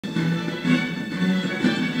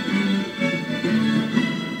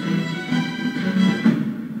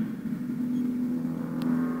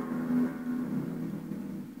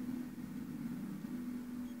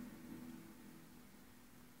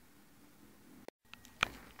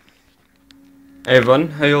Hey everyone,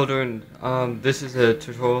 how you all doing? This is a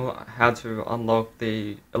tutorial how to unlock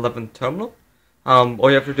the 11th terminal. All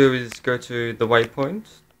you have to do is go to the Waypoint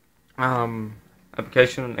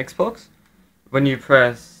application on Xbox. When you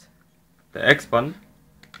press the X button,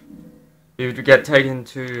 you get taken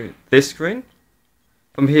to this screen.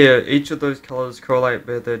 From here, each of those colors correlate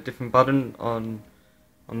with a different button on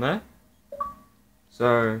there.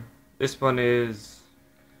 So this one is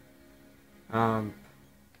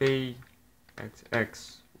B X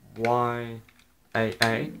X Y A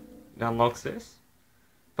A. It unlocks this.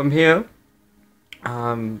 From here,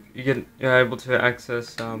 you're able to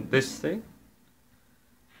access this thing.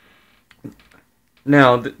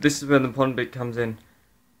 Now, this is where the important bit comes in.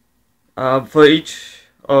 For each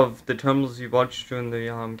of the terminals you watch during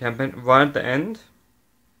the campaign, right at the end,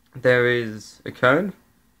 there is a code,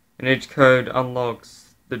 and each code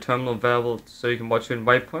unlocks the terminal available so you can watch it in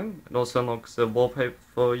Waypoint. It also unlocks the wallpaper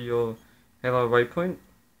for your Halo Waypoint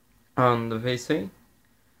on the PC.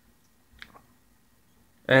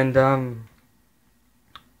 And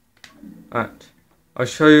alright, I'll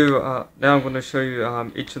show you. Now I'm going to show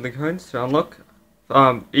you each of the codes to unlock.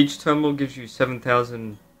 Each terminal gives you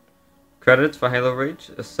 7,000 credits for Halo Reach,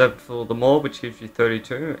 except for the Maw, which gives you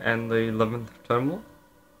 32, and the 11th terminal.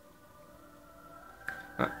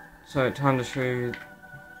 Alright, so time to show you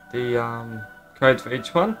the codes for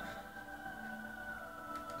each one.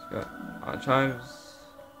 Let's go archives.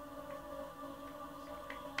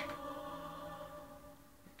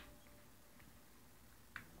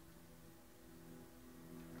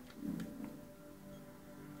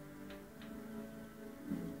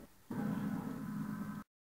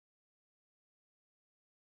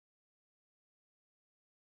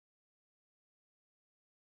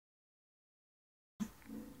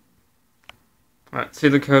 Alright, see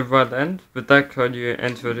the code right at the end? With that code you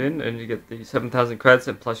enter it in and you get the 7,000 credits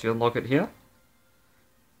and plus you unlock it here.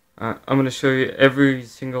 I'm going to show you every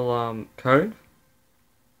single code.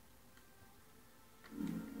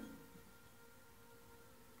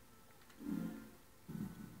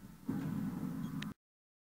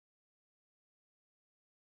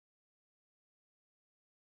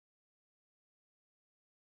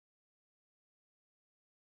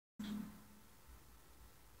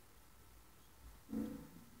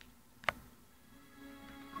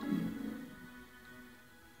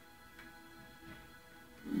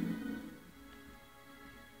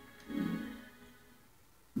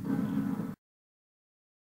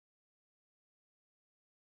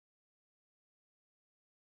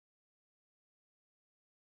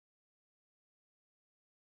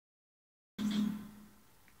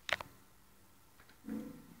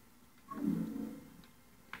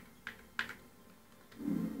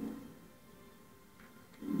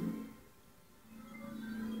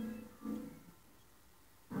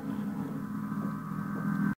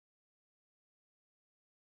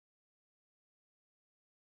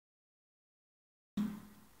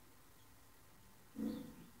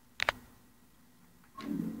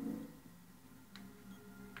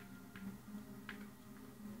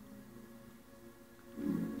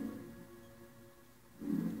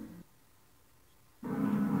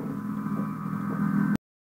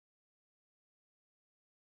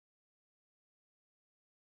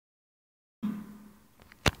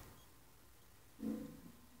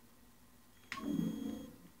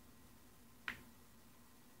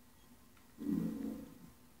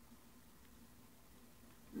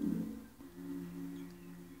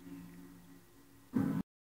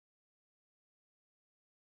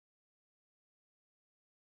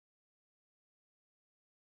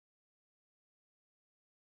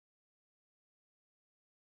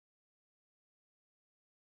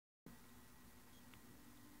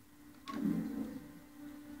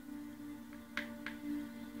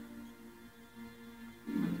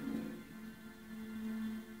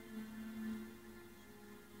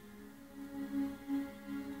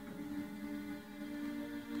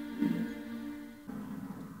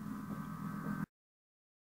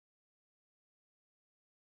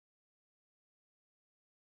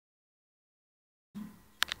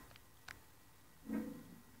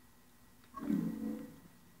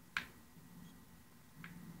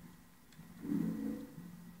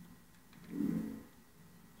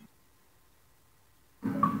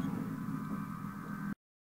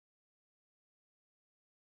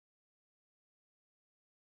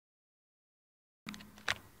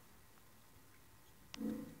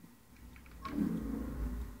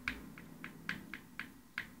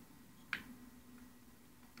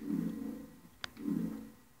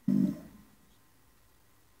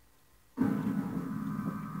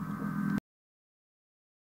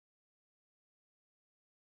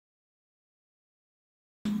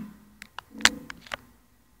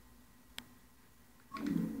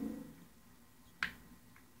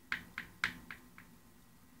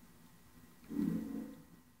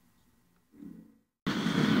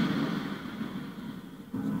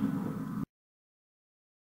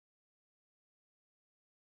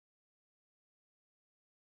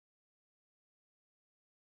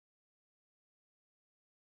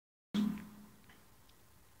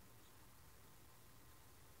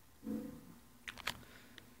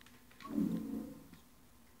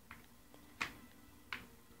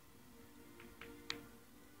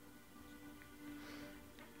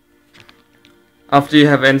 After you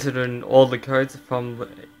have entered in all the codes from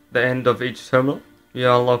the end of each terminal, you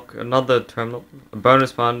unlock another terminal, a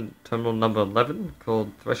bonus one, terminal number 11,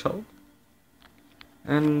 called Threshold.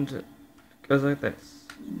 And it goes like this.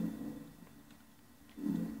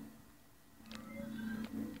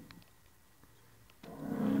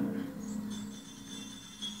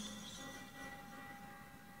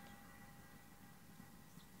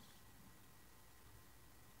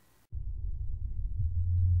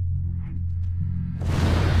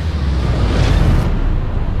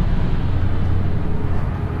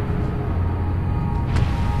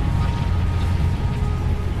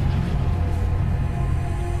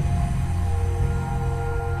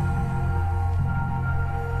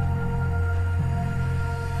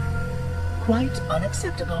 Quite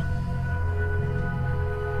unacceptable.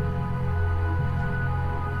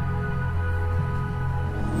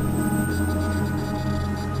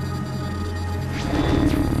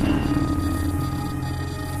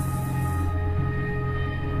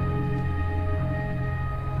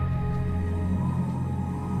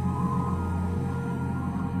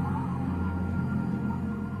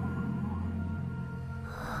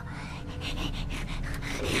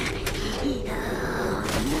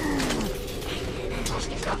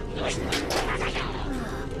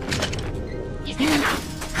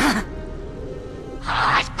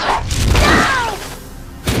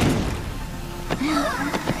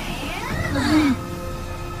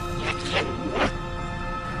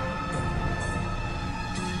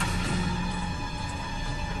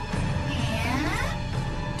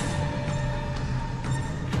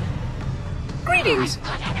 Greetings.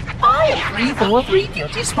 I am 343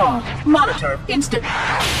 Guilty Spawn. Monitor instant.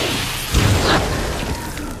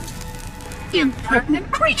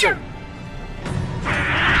 Impertinent creature.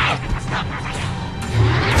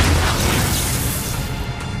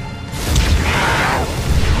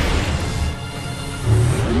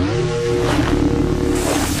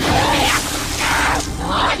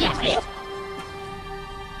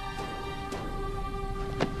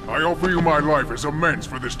 I offer you my life as amends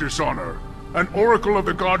for this dishonor. An oracle of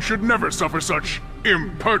the gods should never suffer such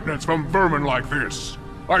impertinence from vermin like this.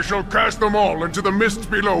 I shall cast them all into the mists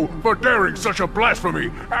below for daring such a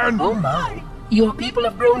blasphemy, and— Oh my. Your people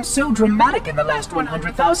have grown so dramatic in the last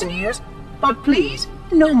 100,000 years. But please,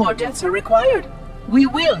 no more deaths are required. We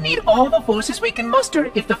will need all the forces we can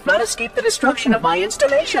muster if the flood escaped the destruction of my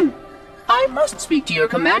installation. I must speak to your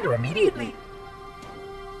commander immediately.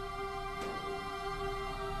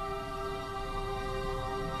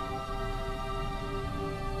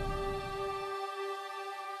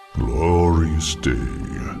 Glorious day.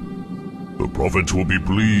 The prophets will be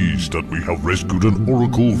pleased that we have rescued an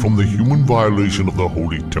oracle from the human violation of the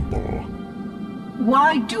holy temple.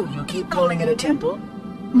 Why do you keep calling it a temple?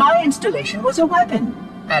 My installation was a weapon,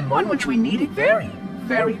 and one which we needed very,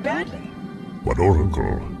 very badly. But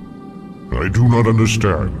oracle, I do not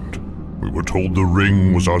understand. We were told the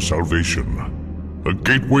ring was our salvation, a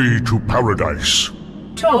gateway to paradise.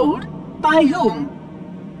 Told? By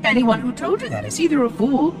whom? Anyone who told you that is either a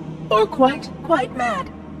fool or quite mad.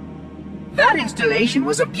 That installation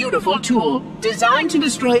was a beautiful tool, designed to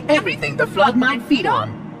destroy everything the flood might feed on.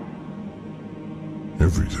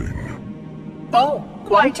 Everything? Oh,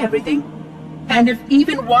 quite everything. And if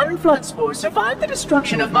even one flood spore survived the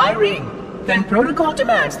destruction of my ring, then protocol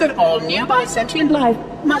demands that all nearby sentient life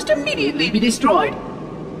must immediately be destroyed.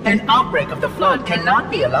 An outbreak of the flood cannot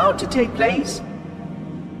be allowed to take place.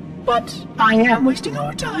 But I am wasting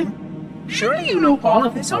our time. Surely you know all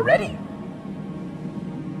of this already.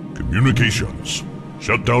 Communications.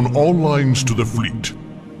 Shut down all lines to the fleet.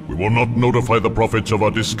 We will not notify the prophets of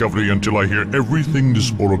our discovery until I hear everything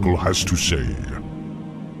this oracle has to say.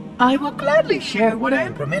 I will gladly share what I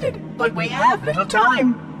am permitted, but we have little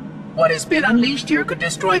time. What has been unleashed here could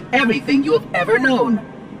destroy everything you have ever known.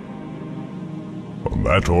 On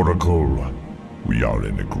that, oracle, we are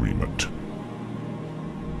in agreement.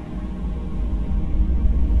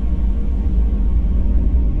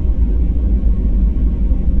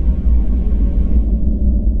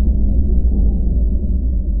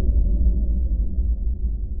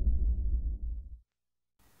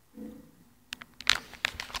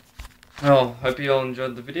 Well, hope you all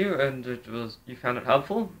enjoyed the video and you found it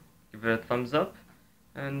helpful. Give it a thumbs up,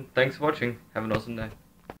 and thanks for watching. Have an awesome day.